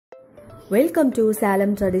Welcome to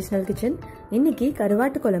Salem traditional kitchen. இன்னைக்கு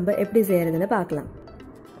கருவாட்டு குழம்பு எப்படி செய்யறதுன்னு பார்க்கலாம்.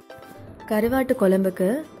 கருவாட்டு குழம்புக்கு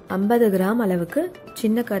 50 கிராம் அளவுக்கு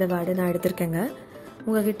சின்ன கருவாடு நான் எடுத்திருக்கேங்க.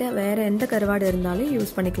 உங்ககிட்ட வேற எந்த கருவாடு இருந்தாலும்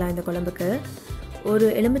யூஸ் பண்ணிக்கலாம். இந்த குழம்புக்கு ஒரு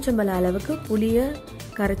எலுமிச்சம்பழ அளவுக்கு புளியை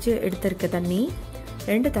கரைச்சி எடுத்திருக்க தண்ணி,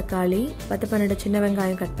 2 தக்காளி, 10-12 சின்ன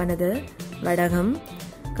வெங்காயம் கட் பண்ணது, வடகம்,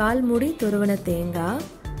 1/4 மூடி துருவன தேங்காய்,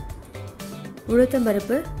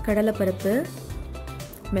 உளுத்தம்பருப்பு, கடலைப்பருப்பு,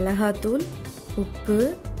 மிளகாத்தூள், உப்பு,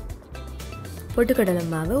 பொட்டுக்கடலை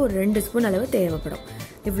மாவு ஒரு 2 ஸ்பூன் அளவு தேவைப்படும்.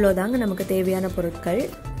 இவ்வளோதாங்க நமக்கு தேவையான பொருட்கள்.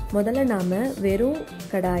 முதல்ல நாம் வெறும்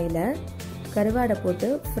கடாயில் கருவாடை போட்டு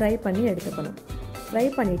ஃப்ரை பண்ணி எடுத்துக்கணும். ஃப்ரை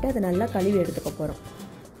பண்ணிவிட்டு அதை நல்லா கழுவி எடுத்துக்க போகிறோம்.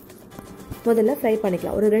 முதல்ல ஃப்ரை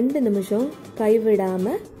பண்ணிக்கலாம். ஒரு 2 நிமிஷம்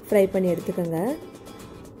கைவிடாமல் ஃப்ரை பண்ணி எடுத்துக்கோங்க.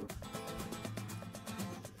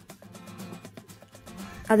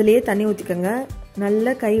 அதுலேயே தண்ணி ஊற்றிக்கோங்க.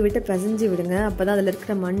 நல்லா கை விட்டு பிசைஞ்சு விடுங்க. அப்போ தான் அதில்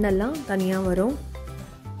இருக்கிற மண்ணெல்லாம் தனியாக வரும்.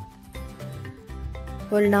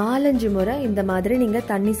 ஒரு 4-5 முறை இந்த மாதிரி நீங்கள்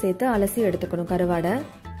தண்ணி சேர்த்து அலசி எடுத்துக்கணும் கருவாடை.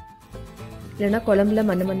 இல்லைன்னா குழம்புல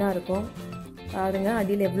மண்ணாக இருக்கும். பாருங்க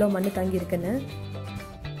அடியில் எவ்வளோ மண் தங்கி இருக்குன்னு.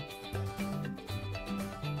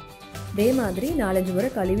 இதே மாதிரி 4-5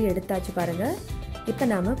 முறை கழுவி எடுத்தாச்சு பாருங்க. இப்போ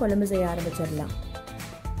நாம் குழம்பு செய்ய ஆரம்பிச்சிடலாம்.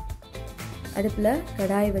 அடுப்பில்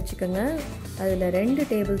கடாயை வச்சுக்கோங்க. அதில் 2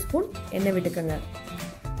 டேபிள் ஸ்பூன் எண்ணெய் விட்டுக்கோங்க.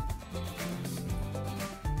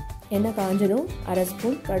 எண்ணெய் காஞ்சதும் 1/2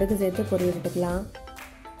 ஸ்பூன் கடுகு சேர்த்து பொரிய விட்டுக்கலாம்.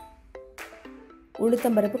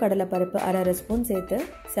 உளுத்தம்பருப்பு, கடலைப்பருப்பு 1/2 ஸ்பூன் சேர்த்து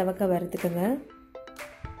செவக்க வறுத்துக்கோங்க.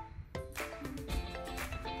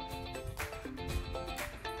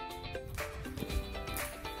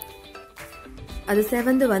 அது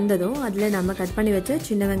செவந்து வந்ததும் அதில் நம்ம கட் பண்ணி வச்ச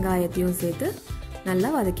சின்ன வெங்காயத்தையும் சேர்த்து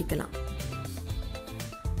நல்லா வதக்கிக்கலாம்.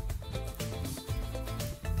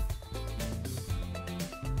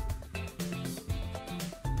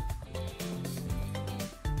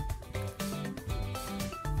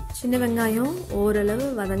 சின்ன வெங்காயம் ஓரளவு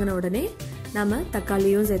வதங்கின உடனே நம்ம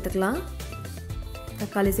தக்காளியும் சேர்த்துக்கலாம்.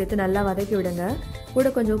 தக்காளி சேர்த்து நல்லா வதக்கி விடுங்க. கூட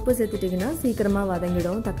கொஞ்சம் உப்பு சேர்த்துட்டிங்கன்னா சீக்கிரமாக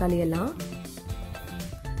வதங்கிடும் தக்காளி எல்லாம்.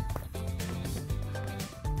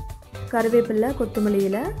 கருவேப்பிலை,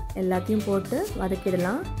 கொத்தமல்லியில் எல்லாத்தையும் போட்டு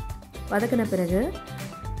வதக்கிடலாம். வதக்கின பிறகு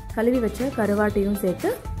கழுவி வச்ச கருவாட்டையும்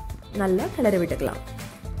சேர்த்து நல்லா கிளறி விட்டுக்கலாம்.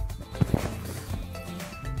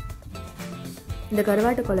 இந்த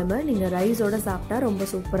கருவாட்டு குழம்பு நீங்கள் ரைஸோட சாப்பிட்டா ரொம்ப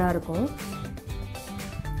சூப்பராக இருக்கும்.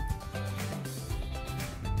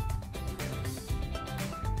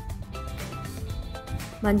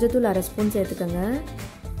 மஞ்சத்தூள் 1/2 ஸ்பூன் சேர்த்துக்கோங்க.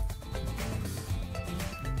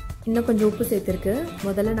 இன்னும் கொஞ்சம் உப்பு சேர்த்துருக்கு.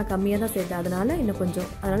 முதல்ல நான் கம்மியாக தான் சேர்த்தேன்,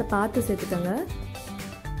 அதனால் பார்த்து சேர்த்துக்கோங்க.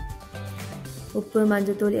 உப்பு,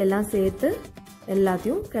 மஞ்சத்தூள் எல்லாம் சேர்த்து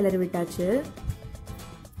எல்லாத்தையும் கிளறி விட்டாச்சு.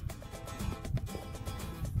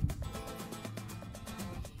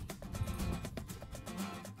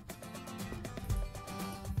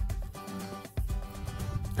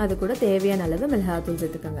 அது கூட தேவையான அளவு மிளகாத்தூள்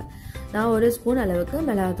சேர்த்துக்கோங்க. நான் 1 ஸ்பூன் அளவுக்கு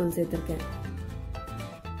மிளகாத்தூள் சேர்த்துருக்கேன்.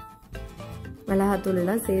 மிளகாத்தூள்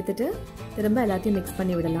எல்லாம் சேர்த்துட்டு திரும்ப எல்லாத்தையும் மிக்ஸ்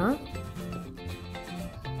பண்ணி விடலாம்.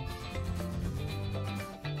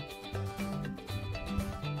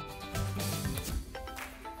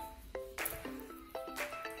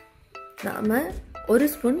 நாம 1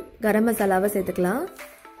 ஸ்பூன் கரம் மசாலாவை சேர்த்துக்கலாம்.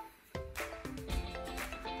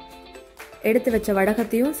 எடுத்து வச்ச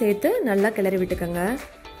வடகத்தையும் சேர்த்து நல்லா கிளறி விட்டுக்கோங்க.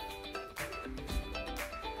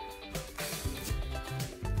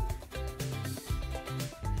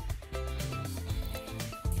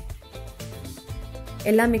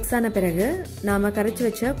 எல்லாம் மிக்ஸ் ஆன பிறகு நாம கரைச்சி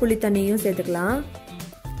வச்ச புளி தண்ணியும் சேர்த்துக்கலாம்.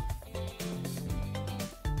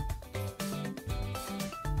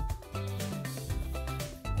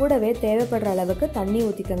 கூடவே தேவைப்படுற அளவுக்கு தண்ணி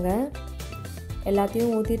ஊற்றிக்கோங்க.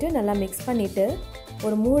 எல்லாத்தையும் ஊற்றிட்டு நல்லா மிக்ஸ் பண்ணிவிட்டு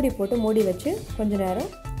ஒரு மூடி போட்டு மூடி வச்சு கொஞ்ச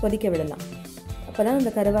நேரம் கொதிக்க விடலாம். அப்போ தான்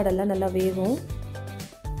அந்த கருவாடெல்லாம் நல்லா வேகும்.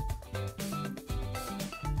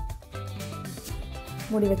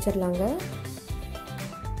 மூடி வச்சிடலாங்க.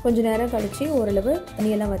 கொஞ்ச நேரம் கழித்து ஓரளவு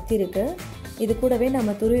தண்ணியெல்லாம் வற்றி இருக்கு. இது கூடவே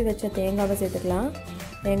நம்ம துருவி வச்ச தேங்காவை சேர்த்துக்கலாம்.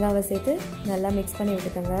 தேங்காவை சேர்த்து நல்லா மிக்ஸ் பண்ணி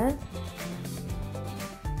விட்டுக்கோங்க.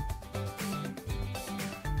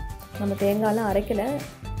 நம்ம தேங்காயெல்லாம் அரைக்கலை,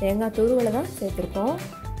 தேங்காய் துருவலை தான் சேர்த்துருக்கோம்.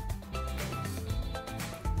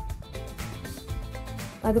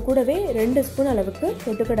 அது கூடவே 2 ஸ்பூன் அளவுக்கு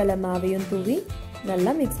பொட்டுக்கடலை மாவையும் தூவி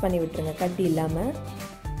நல்லா மிக்ஸ் பண்ணி விட்டுருங்க, கட்டி இல்லாமல்.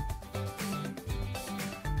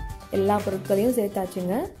 எல்லா பொருட்களையும்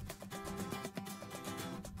சேர்த்தாச்சுங்க.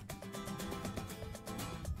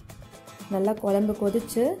 நல்லா குழம்பு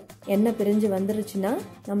கொதிச்சு எண்ணெய் பிரிஞ்சு வந்துருச்சுன்னா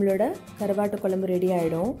நம்மளோட கருவாட்டு குழம்பு ரெடி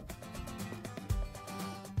ஆகிடும்.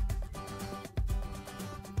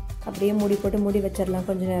 அப்படியே மூடி போட்டு மூடி வச்சிடலாம்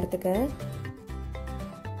கொஞ்ச நேரத்துக்கு.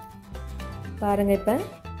 பாருங்கள், இப்போ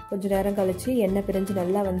கொஞ்ச நேரம் கழிச்சு எண்ணெய் பிரிஞ்சு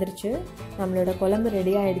நல்லா வந்துருச்சு. நம்மளோட குழம்பு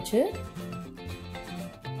ரெடி ஆயிடுச்சு.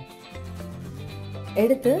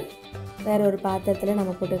 எடுத்து வேற ஒரு பாத்திரத்தில்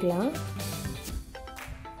நம்ம போட்டுக்கலாம்.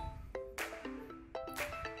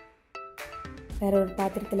 வேற ஒரு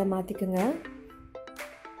பாத்திரத்தில் மாற்றிக்குங்க.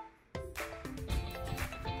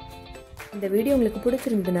 இந்த வீடியோ உங்களுக்கு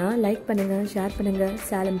பிடிச்சிருந்ததுன்னா லைக் பண்ணுங்கள், ஷேர் பண்ணுங்கள்.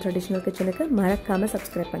 சேலம் ட்ரெடிஷ்னல் கிச்சனுக்கு மறக்காமல்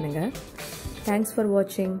சப்ஸ்கிரைப் பண்ணுங்கள். தேங்க்ஸ் ஃபார்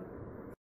வாட்சிங்.